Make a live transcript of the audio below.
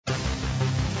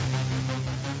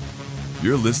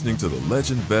You're listening to the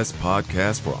Legend Vest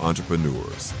podcast for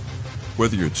entrepreneurs.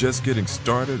 Whether you're just getting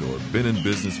started or been in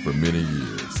business for many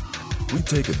years, we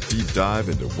take a deep dive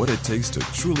into what it takes to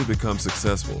truly become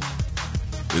successful.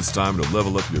 It's time to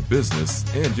level up your business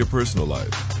and your personal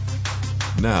life.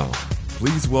 Now,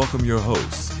 please welcome your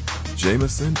hosts,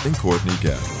 Jameson and Courtney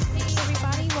Gavin. Hey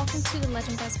everybody, welcome to the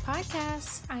Legend Vest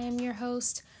podcast. I am your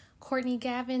host, Courtney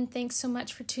Gavin. Thanks so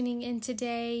much for tuning in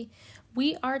today.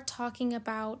 We are talking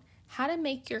about how to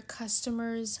make your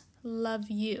customers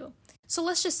love you. So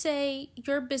let's just say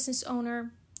you're a business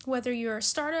owner, whether you're a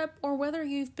startup or whether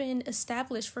you've been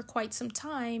established for quite some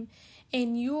time,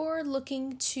 and you're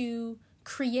looking to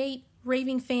create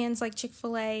raving fans like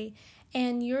Chick-fil-A,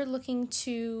 and you're looking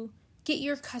to get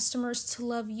your customers to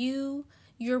love you,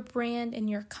 your brand, and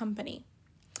your company.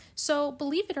 So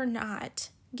believe it or not,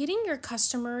 getting your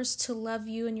customers to love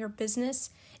you and your business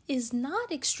is not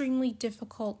extremely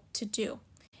difficult to do.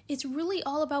 It's really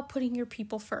all about putting your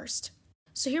people first.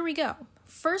 So here we go.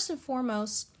 First and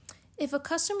foremost, if a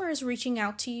customer is reaching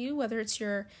out to you, whether it's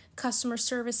your customer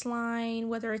service line,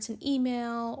 whether it's an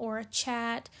email or a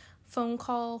chat, phone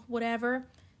call, whatever,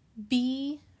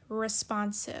 be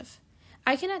responsive.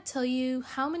 I cannot tell you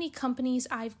how many companies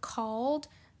I've called.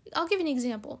 I'll give you an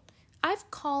example. I'll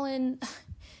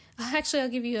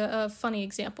give you a funny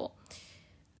example.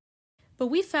 But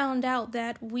we found out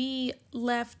that we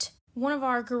left one of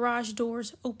our garage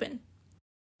doors open.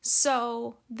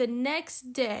 So the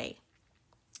next day,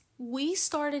 we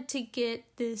started to get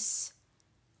this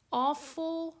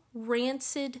awful,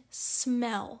 rancid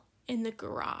smell in the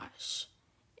garage.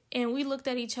 And we looked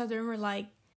at each other and we're like,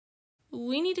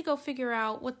 we need to go figure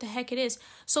out what the heck it is.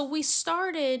 So we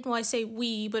started, well, I say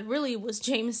we, but really it was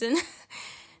Jameson,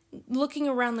 looking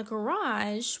around the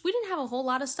garage. We didn't have a whole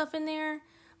lot of stuff in there,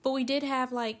 but we did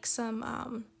have like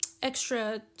some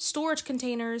extra storage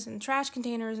containers and trash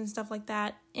containers and stuff like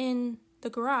that in the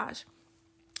garage.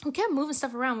 We kept moving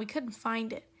stuff around. We couldn't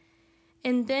find it.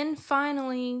 And then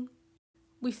finally,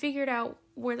 we figured out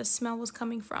where the smell was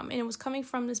coming from. And it was coming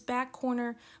from this back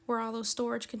corner where all those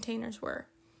storage containers were.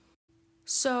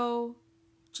 So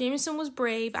Jameson was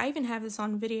brave. I even have this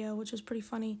on video, which was pretty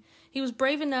funny. He was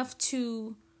brave enough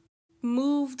to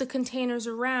move the containers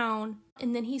around.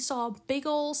 And then he saw a big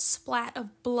old splat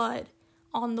of blood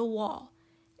on the wall,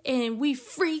 and we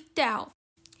freaked out.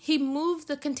 He moved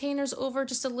the containers over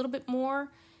just a little bit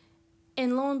more,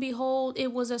 and lo and behold,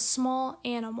 it was a small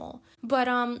animal. But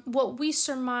what we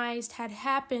surmised had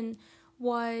happened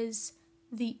was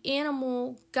the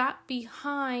animal got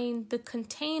behind the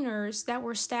containers that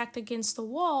were stacked against the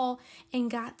wall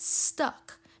and got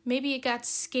stuck. Maybe it got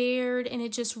scared and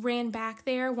it just ran back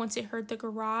there once it heard the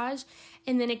garage,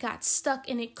 and then it got stuck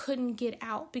and it couldn't get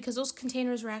out because those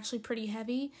containers were actually pretty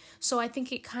heavy. So I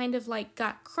think it kind of like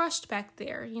got crushed back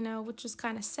there, which is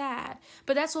kind of sad.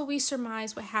 But that's what we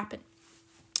surmised what happened.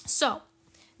 So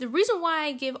the reason why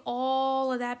I give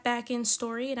all of that back end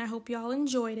story, and I hope y'all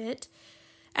enjoyed it,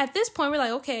 at this point we're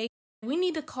like, okay, we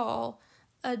need to call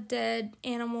a dead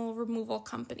animal removal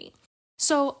company.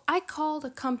 So I called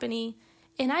a company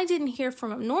and I didn't hear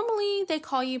from them. Normally, they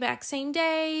call you back same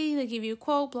day, they give you a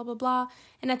quote, blah, blah, blah.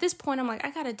 And at this point, I'm like,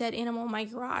 I got a dead animal in my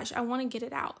garage. I want to get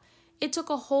it out. It took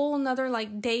a whole another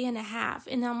day and a half.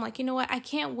 And I'm like, you know what? I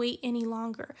can't wait any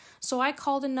longer. So I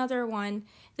called another one.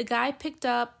 The guy picked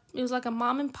up. It was like a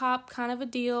mom and pop kind of a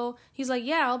deal. He's like,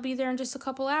 yeah, I'll be there in just a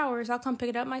couple hours. I'll come pick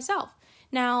it up myself.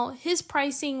 Now, his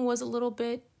pricing was a little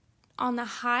bit on the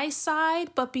high side,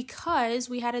 but because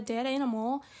we had a dead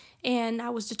animal and I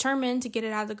was determined to get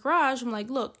it out of the garage, I'm like,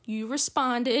 look, you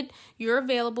responded, you're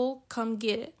available, come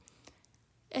get it.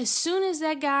 As soon as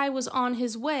that guy was on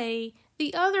his way,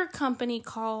 the other company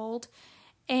called,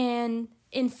 and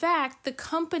in fact, the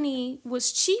company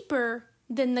was cheaper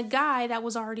than the guy that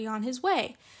was already on his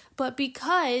way. But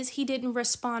because he didn't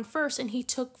respond first and he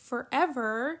took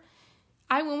forever,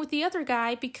 I went with the other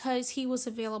guy because he was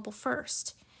available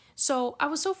first. So I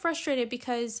was so frustrated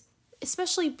because,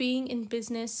 especially being in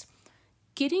business,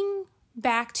 getting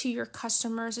back to your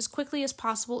customers as quickly as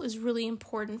possible is really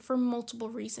important for multiple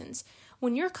reasons.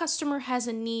 When your customer has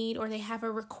a need or they have a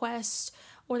request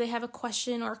or they have a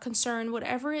question or a concern,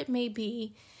 whatever it may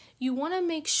be, you want to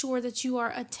make sure that you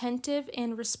are attentive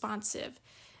and responsive.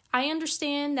 I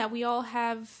understand that we all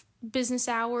have business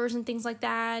hours and things like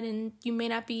that, and you may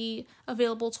not be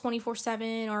available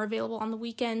 24/7 or available on the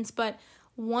weekends, but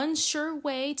one sure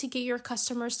way to get your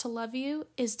customers to love you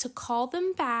is to call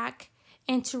them back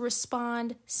and to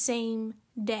respond same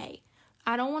day.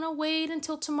 I don't want to wait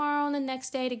until tomorrow and the next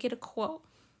day to get a quote.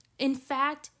 In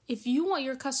fact, if you want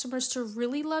your customers to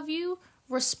really love you,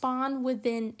 respond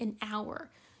within an hour.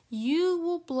 you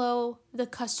will blow the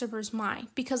customer's mind,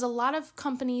 because a lot of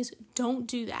companies don't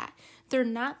do that. They're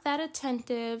not that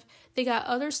attentive. They got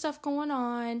other stuff going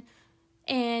on,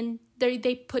 and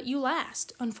they put you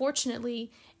last,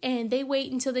 unfortunately, and they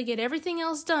wait until they get everything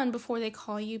else done before they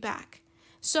call you back.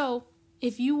 So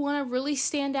if you want to really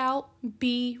stand out,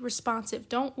 be responsive.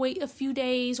 Don't wait a few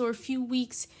days or a few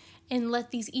weeks and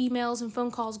let these emails and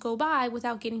phone calls go by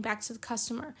without getting back to the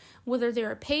customer, whether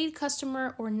they're a paid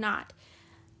customer or not.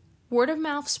 Word of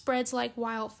mouth spreads like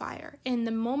wildfire. And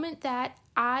the moment that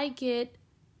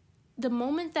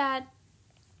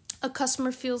a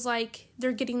customer feels like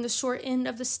they're getting the short end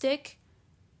of the stick,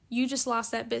 you just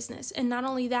lost that business. And not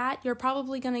only that, you're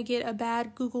probably going to get a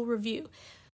bad Google review.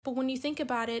 But when you think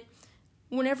about it,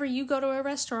 whenever you go to a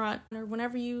restaurant or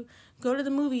whenever you go to the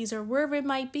movies or wherever it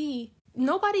might be,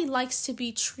 nobody likes to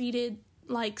be treated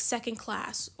like second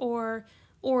class or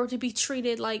to be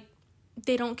treated like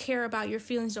they don't care about your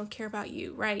feelings, don't care about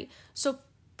you, right? So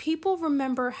people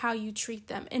remember how you treat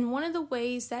them. And one of the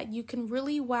ways that you can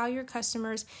really wow your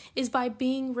customers is by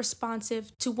being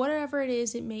responsive to whatever it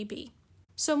is it may be.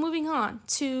 So moving on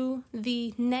to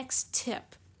the next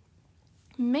tip.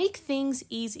 Make things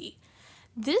easy.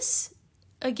 This,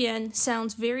 again,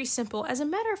 sounds very simple. As a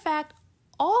matter of fact,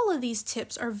 all of these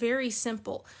tips are very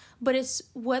simple, but it's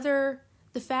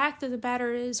the fact of the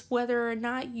matter is whether or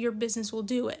not your business will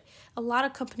do it. A lot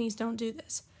of companies don't do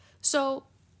this. So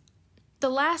the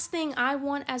last thing I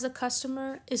want as a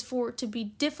customer is for it to be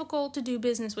difficult to do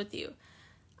business with you.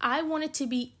 I want it to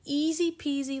be easy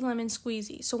peasy lemon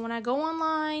squeezy. So when I go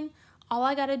online, all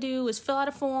I got to do is fill out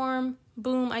a form,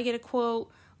 boom, I get a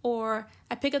quote, or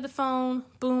I pick up the phone,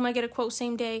 boom, I get a quote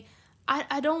same day.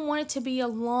 I don't want it to be a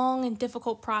long and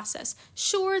difficult process.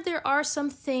 Sure, there are some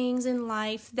things in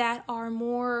life that are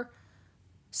more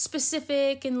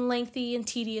specific and lengthy and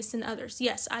tedious than others.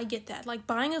 Yes, I get that. Like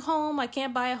buying a home, I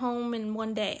can't buy a home in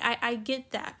one day. I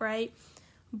get that, right?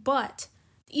 But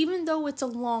even though it's a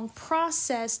long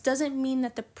process, doesn't mean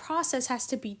that the process has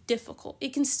to be difficult.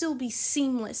 It can still be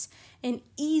seamless and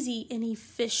easy and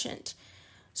efficient.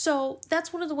 So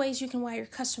that's one of the ways you can wow your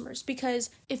customers, because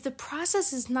if the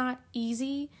process is not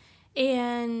easy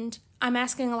and I'm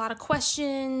asking a lot of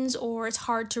questions, or it's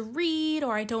hard to read,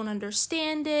 or I don't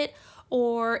understand it,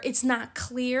 or it's not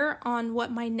clear on what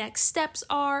my next steps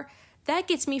are, that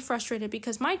gets me frustrated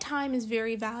because my time is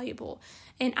very valuable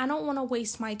and I don't want to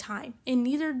waste my time, and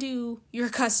neither do your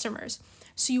customers.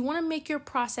 So you want to make your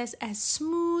process as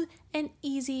smooth and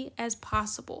easy as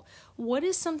possible. What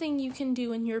is something you can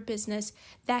do in your business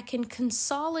that can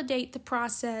consolidate the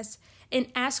process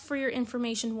and ask for your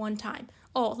information one time?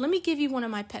 Oh, let me give you one of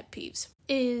my pet peeves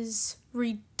is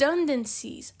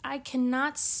redundancies. I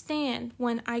cannot stand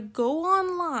when I go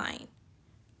online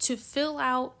to fill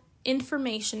out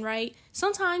information, right?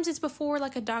 Sometimes it's before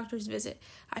like a doctor's visit.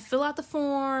 I fill out the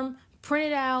form, print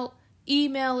it out,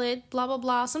 email it, blah, blah,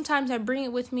 blah. Sometimes I bring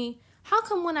it with me. How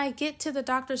come when I get to the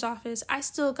doctor's office, I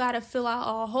still got to fill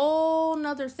out a whole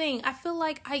nother thing? I feel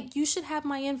like you should have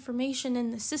my information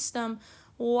in the system.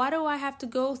 Why do I have to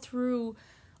go through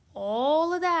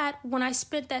all of that when I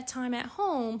spent that time at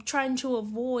home trying to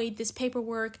avoid this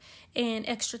paperwork and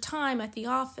extra time at the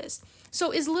office?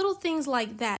 So it's little things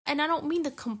like that. And I don't mean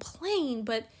to complain,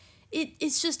 but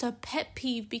it's just a pet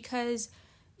peeve, because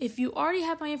if you already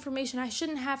have my information, I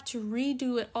shouldn't have to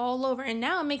redo it all over. And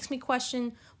now it makes me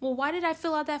question, well, why did I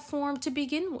fill out that form to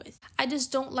begin with? I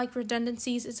just don't like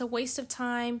redundancies. It's a waste of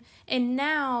time. And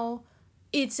now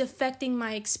it's affecting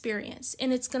my experience,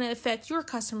 and it's going to affect your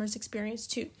customer's experience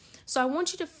too. So I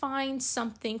want you to find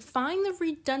the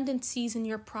redundancies in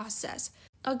your process.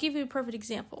 I'll give you a perfect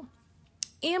example.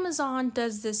 Amazon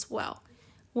does this well.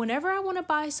 Whenever I want to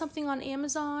buy something on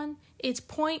Amazon, it's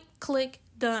point, click,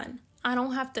 done. I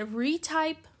don't have to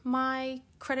retype my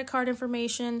credit card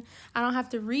information. I don't have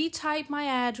to retype my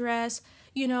address.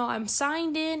 I'm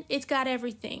signed in. It's got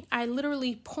everything. I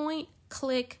literally point,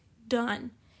 click,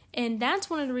 done. And that's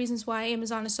one of the reasons why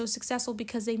Amazon is so successful,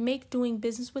 because they make doing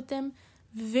business with them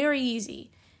very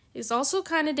easy. It's also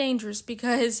kind of dangerous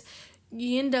because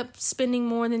you end up spending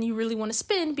more than you really want to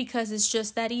spend because it's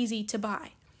just that easy to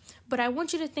buy. But I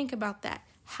want you to think about that.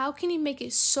 How can you make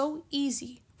it so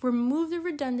easy? Remove the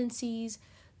redundancies.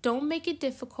 Don't make it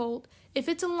difficult. If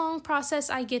it's a long process,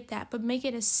 I get that, but make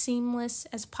it as seamless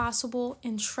as possible.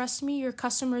 And trust me, your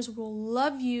customers will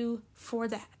love you for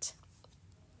that.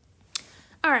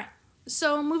 All right,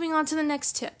 so moving on to the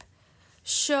next tip.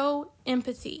 Show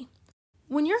empathy.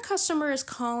 When your customer is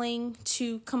calling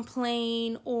to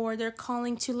complain, or they're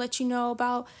calling to let you know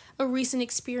about a recent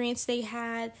experience they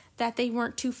had that they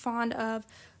weren't too fond of,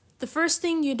 the first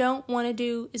thing you don't want to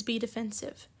do is be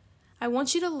defensive. I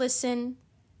want you to listen,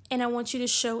 and I want you to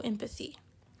show empathy.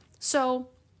 So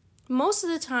most of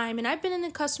the time, and I've been in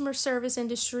the customer service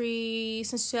industry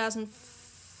since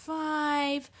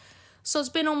 2005, so it's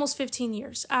been almost 15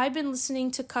 years. I've been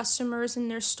listening to customers and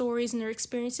their stories and their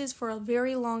experiences for a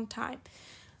very long time.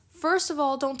 First of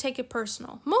all, don't take it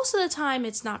personal. Most of the time,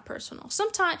 it's not personal.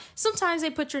 Sometimes they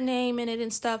put your name in it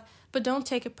and stuff, but don't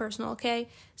take it personal, okay?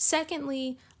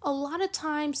 Secondly, a lot of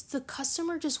times the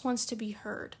customer just wants to be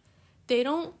heard. They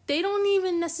don't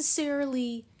even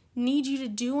necessarily need you to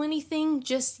do anything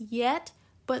just yet,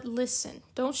 but listen.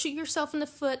 Don't shoot yourself in the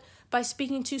foot by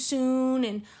speaking too soon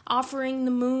and offering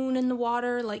the moon and the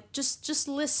water. Like, just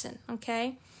listen,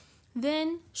 okay?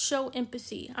 Then show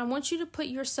empathy. I want you to put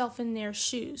yourself in their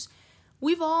shoes.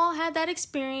 We've all had that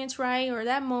experience, right? Or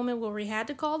that moment where we had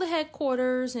to call the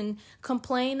headquarters and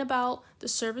complain about the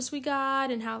service we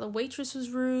got and how the waitress was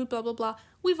rude, blah, blah, blah.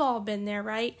 We've all been there,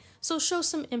 right? So show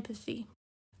some empathy.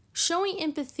 Showing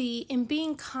empathy and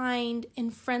being kind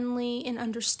and friendly and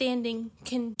understanding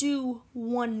can do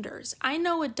wonders. I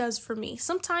know it does for me.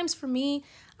 Sometimes for me,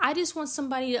 I just want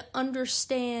somebody to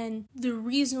understand the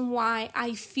reason why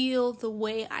I feel the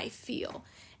way I feel.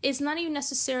 It's not even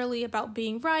necessarily about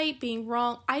being right, being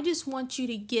wrong. I just want you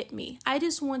to get me. I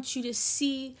just want you to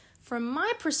see from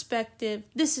my perspective,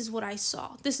 this is what I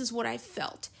saw. This is what I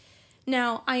felt.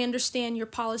 Now, I understand your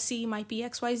policy might be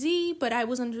XYZ, but I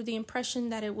was under the impression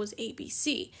that it was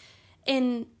ABC.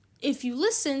 And if you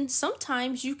listen,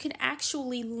 sometimes you can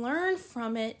actually learn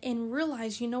from it and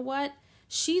realize, you know what?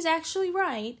 She's actually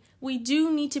right. We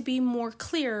do need to be more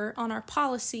clear on our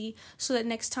policy so that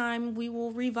next time we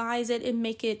will revise it and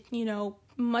make it,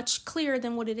 much clearer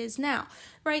than what it is now,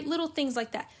 right? Little things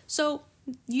like that. So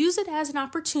use it as an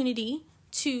opportunity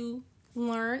to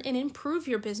learn and improve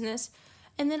your business.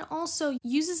 And then also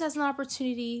use this as an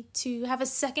opportunity to have a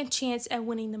second chance at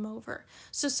winning them over.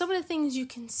 So some of the things you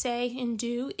can say and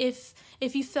do if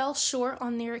you fell short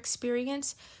on their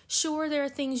experience, sure, there are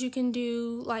things you can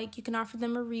do, like you can offer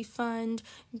them a refund,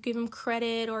 give them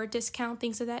credit or a discount,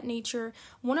 things of that nature.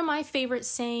 One of my favorite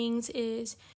sayings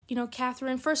is,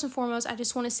 Catherine, first and foremost, I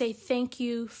just want to say thank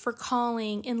you for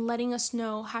calling and letting us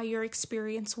know how your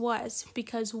experience was,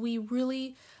 because we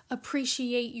really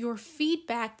appreciate your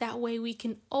feedback. That way we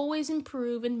can always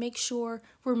improve and make sure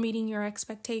we're meeting your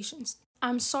expectations.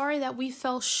 I'm sorry that we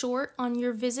fell short on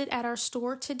your visit at our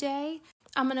store today.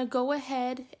 I'm going to go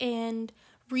ahead and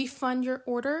refund your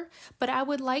order, but I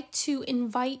would like to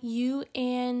invite you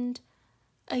and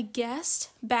a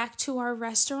guest back to our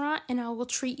restaurant, and I will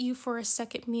treat you for a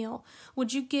second meal.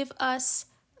 Would you give us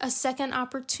a second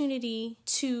opportunity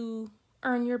to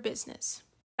earn your business?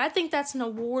 I think that's an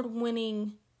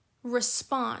award-winning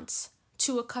response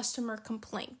to a customer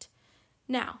complaint.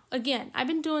 Now, again, I've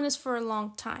been doing this for a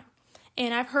long time,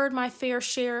 and I've heard my fair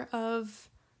share of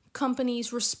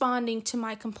companies responding to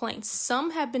my complaints.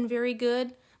 Some have been very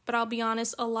good, but I'll be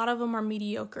honest, a lot of them are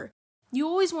mediocre. You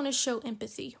always want to show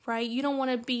empathy, right? You don't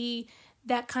want to be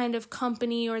that kind of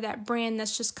company or that brand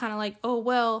that's just kind of like, oh,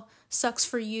 well, sucks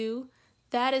for you.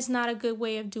 That is not a good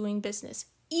way of doing business.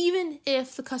 Even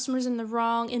if the customer's in the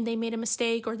wrong and they made a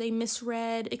mistake or they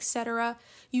misread, etc.,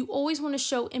 you always want to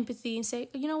show empathy and say,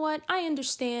 you know what, I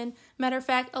understand. Matter of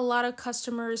fact, a lot of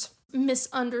customers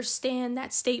misunderstand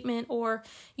that statement, or,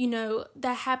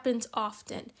 that happens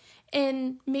often.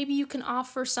 And maybe you can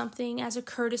offer something as a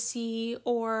courtesy,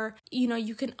 or,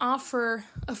 you can offer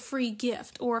a free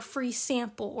gift or a free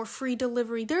sample or free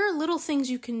delivery. There are little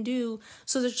things you can do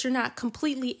so that you're not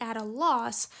completely at a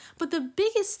loss. But the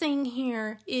biggest thing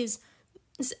here is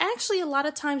actually a lot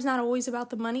of times not always about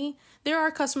the money. There are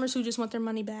customers who just want their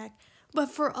money back. But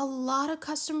for a lot of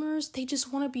customers, they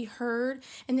just want to be heard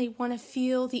and they want to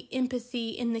feel the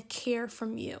empathy and the care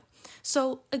from you.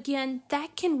 So again,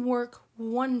 that can work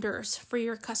wonders for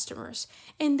your customers,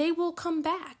 and they will come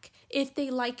back if they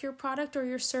like your product or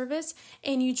your service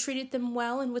and you treated them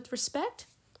well and with respect.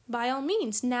 By all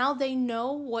means, now they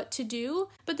know what to do,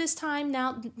 but this time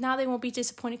now they won't be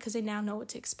disappointed because they now know what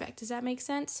to expect. Does that make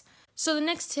sense? So the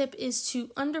next tip is to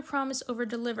underpromise,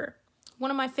 overdeliver. One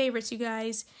of my favorites, you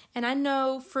guys. And I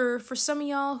know for some of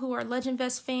y'all who are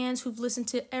LegendVest fans who've listened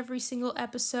to every single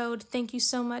episode, thank you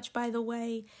so much, by the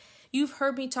way. You've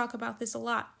heard me talk about this a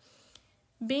lot.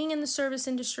 Being in the service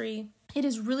industry, it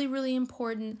is really, really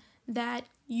important that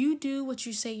you do what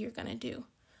you say you're going to do.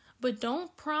 But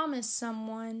don't promise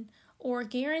someone or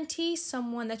guarantee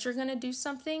someone that you're going to do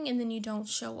something and then you don't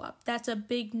show up. That's a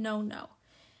big no-no.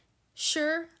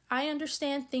 Sure, I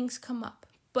understand things come up,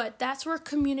 but that's where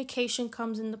communication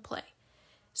comes into play.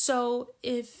 So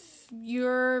if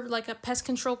you're like a pest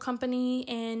control company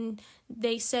and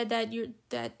they said that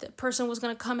the person was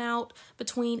going to come out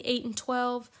between 8 and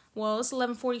 12, well, it's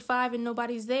 11:45 and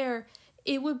nobody's there,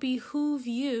 it would behoove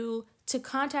you to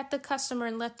contact the customer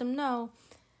and let them know,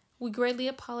 we greatly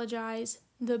apologize.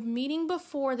 The meeting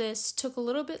before this took a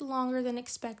little bit longer than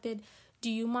expected. Do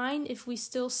you mind if we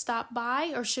still stop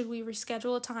by, or should we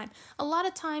reschedule a time? A lot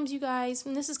of times, you guys,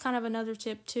 and this is kind of another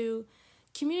tip too,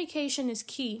 communication is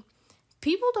key.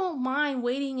 People don't mind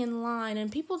waiting in line,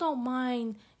 and people don't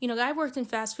mind, I worked in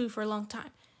fast food for a long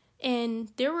time, and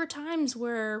there were times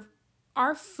where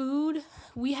our food,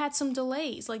 we had some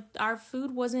delays. Like, our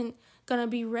food wasn't going to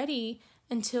be ready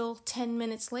until 10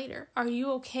 minutes later. Are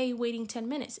you okay waiting 10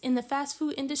 minutes? In the fast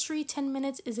food industry, 10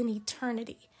 minutes is an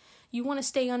eternity. You want to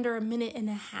stay under a minute and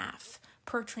a half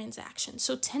per transaction.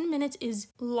 So 10 minutes is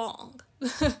long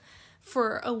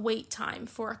for a wait time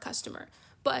for a customer.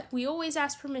 But we always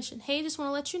ask permission. Hey, just want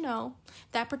to let you know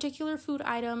that particular food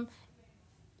item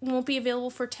won't be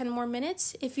available for 10 more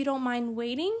minutes. If you don't mind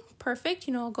waiting, perfect.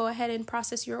 I'll go ahead and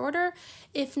process your order.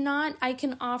 If not, I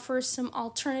can offer some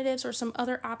alternatives or some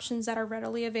other options that are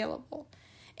readily available.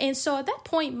 And so at that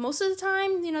point, most of the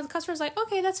time, the customer's like,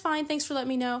 okay, that's fine. Thanks for letting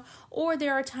me know. Or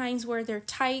there are times where they're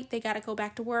tight. They got to go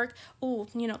back to work. Oh,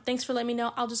 thanks for letting me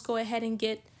know. I'll just go ahead and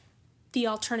get the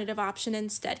alternative option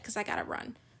instead because I got to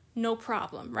run. No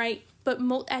problem, right? But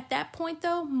at that point,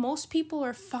 though, most people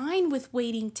are fine with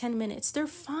waiting 10 minutes. They're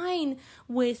fine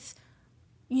with,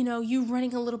 you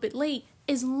running a little bit late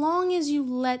as long as you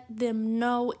let them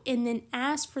know and then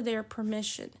ask for their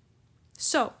permission.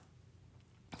 So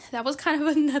that was kind of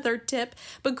another tip,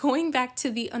 but going back to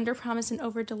the under promise and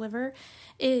over deliver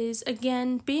is,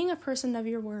 again, being a person of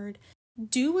your word.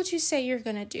 Do what you say you're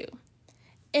going to do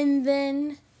and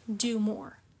then do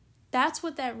more. That's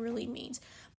what that really means.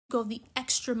 Go the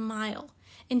extra mile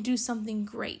and do something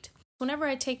great. Whenever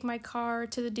I take my car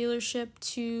to the dealership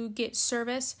to get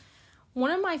service,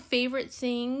 one of my favorite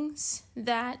things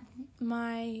that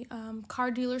my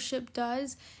car dealership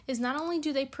does is not only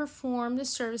do they perform the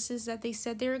services that they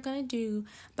said they were going to do,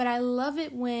 but I love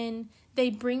it when they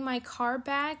bring my car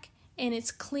back and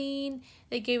it's clean,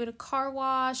 they gave it a car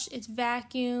wash, it's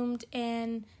vacuumed,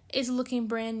 and it's looking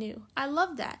brand new. I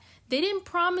love that. They didn't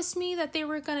promise me that they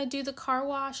were going to do the car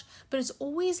wash, but it's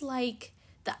always like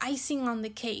the icing on the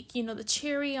cake, the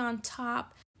cherry on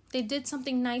top. They did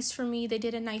something nice for me. They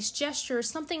did a nice gesture,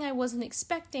 something I wasn't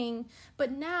expecting, but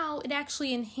now it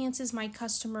actually enhances my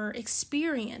customer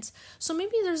experience. So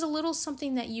maybe there's a little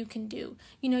something that you can do.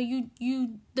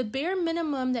 The bare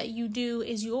minimum that you do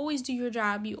is you always do your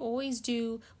job. You always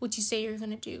do what you say you're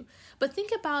going to do. But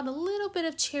think about a little bit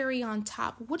of cherry on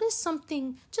top. What is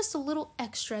something just a little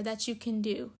extra that you can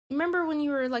do? Remember when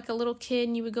you were like a little kid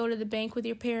and you would go to the bank with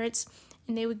your parents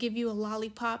and they would give you a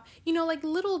lollipop, like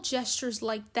little gestures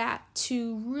like that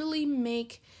to really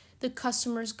make the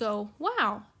customers go,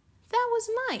 wow, that was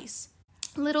nice.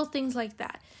 Little things like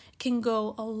that can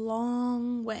go a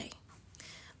long way.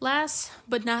 Last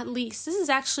but not least, this is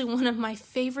actually one of my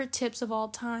favorite tips of all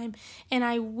time, and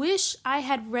I wish I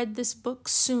had read this book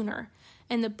sooner.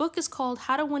 And the book is called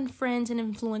How to Win Friends and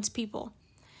Influence People.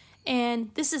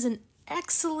 And this is an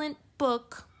excellent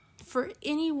book for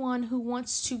anyone who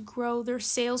wants to grow their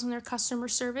sales and their customer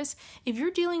service. If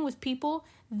you're dealing with people,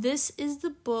 this is the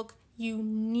book you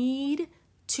need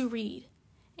to read.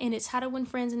 And it's How to Win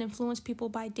Friends and Influence People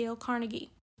by Dale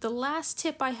Carnegie. The last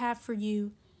tip I have for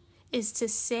you is to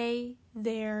say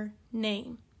their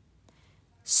name.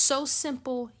 So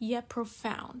simple yet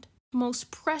profound.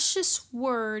 Most precious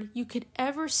word you could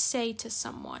ever say to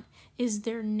someone is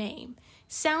their name.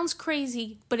 Sounds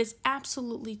crazy, but it's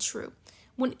absolutely true.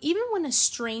 Even when a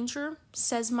stranger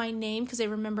says my name because they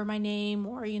remember my name,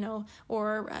 or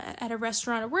at a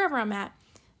restaurant or wherever I'm at,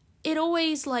 it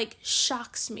always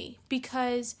shocks me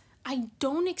because I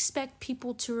don't expect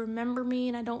people to remember me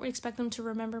and I don't expect them to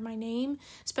remember my name,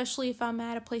 especially if I'm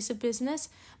at a place of business.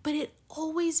 But it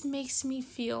always makes me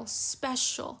feel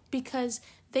special because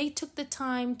they took the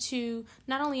time to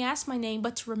not only ask my name,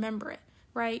 but to remember it,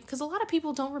 right? Because a lot of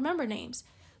people don't remember names.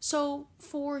 So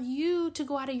for you to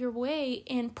go out of your way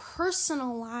and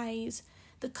personalize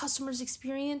the customer's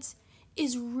experience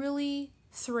is really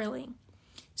thrilling.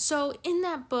 So in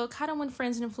that book, How to Win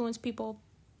Friends and Influence People,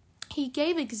 he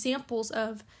gave examples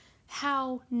of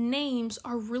how names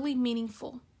are really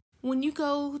meaningful. When you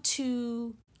go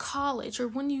to college or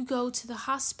when you go to the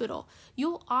hospital,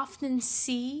 you'll often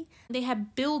see they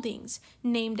have buildings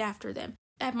named after them.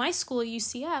 At my school at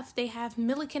UCF, they have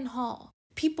Milliken Hall.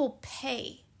 People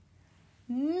pay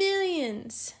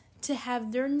millions to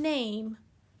have their name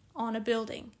on a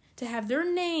building, to have their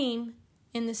name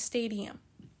in the stadium.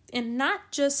 And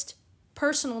not just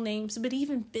personal names, but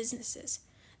even businesses.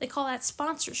 They call that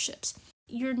sponsorships.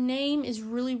 Your name is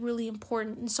really, really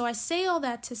important. And so I say all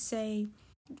that to say,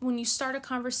 when you start a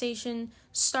conversation,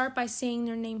 start by saying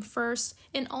their name first,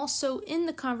 and also in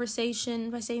the conversation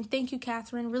by saying, thank you,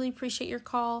 Catherine, really appreciate your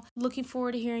call, looking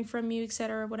forward to hearing from you,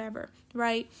 etc., whatever,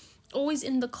 right? Always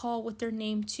end the call with their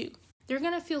name too. They're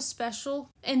going to feel special,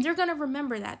 and they're going to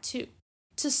remember that too.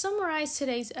 To summarize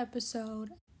today's episode,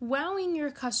 wowing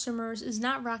your customers is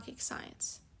not rocket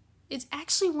science. It's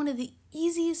actually one of the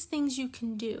easiest things you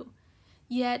can do,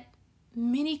 yet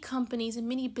many companies and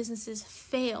many businesses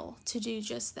fail to do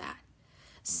just that.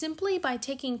 Simply by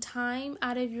taking time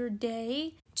out of your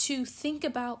day to think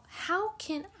about, how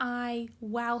can I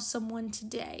wow someone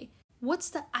today? What's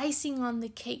the icing on the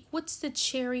cake? What's the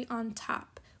cherry on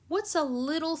top? What's a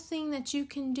little thing that you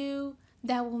can do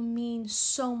that will mean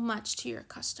so much to your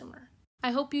customer?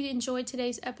 I hope you enjoyed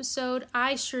today's episode.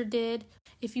 I sure did.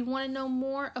 If you want to know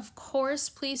more, of course,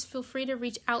 please feel free to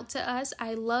reach out to us.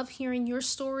 I love hearing your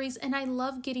stories, and I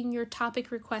love getting your topic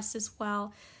requests as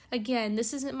well. Again,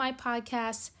 this isn't my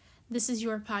podcast. This is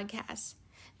your podcast.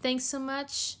 Thanks so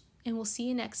much, and we'll see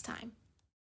you next time.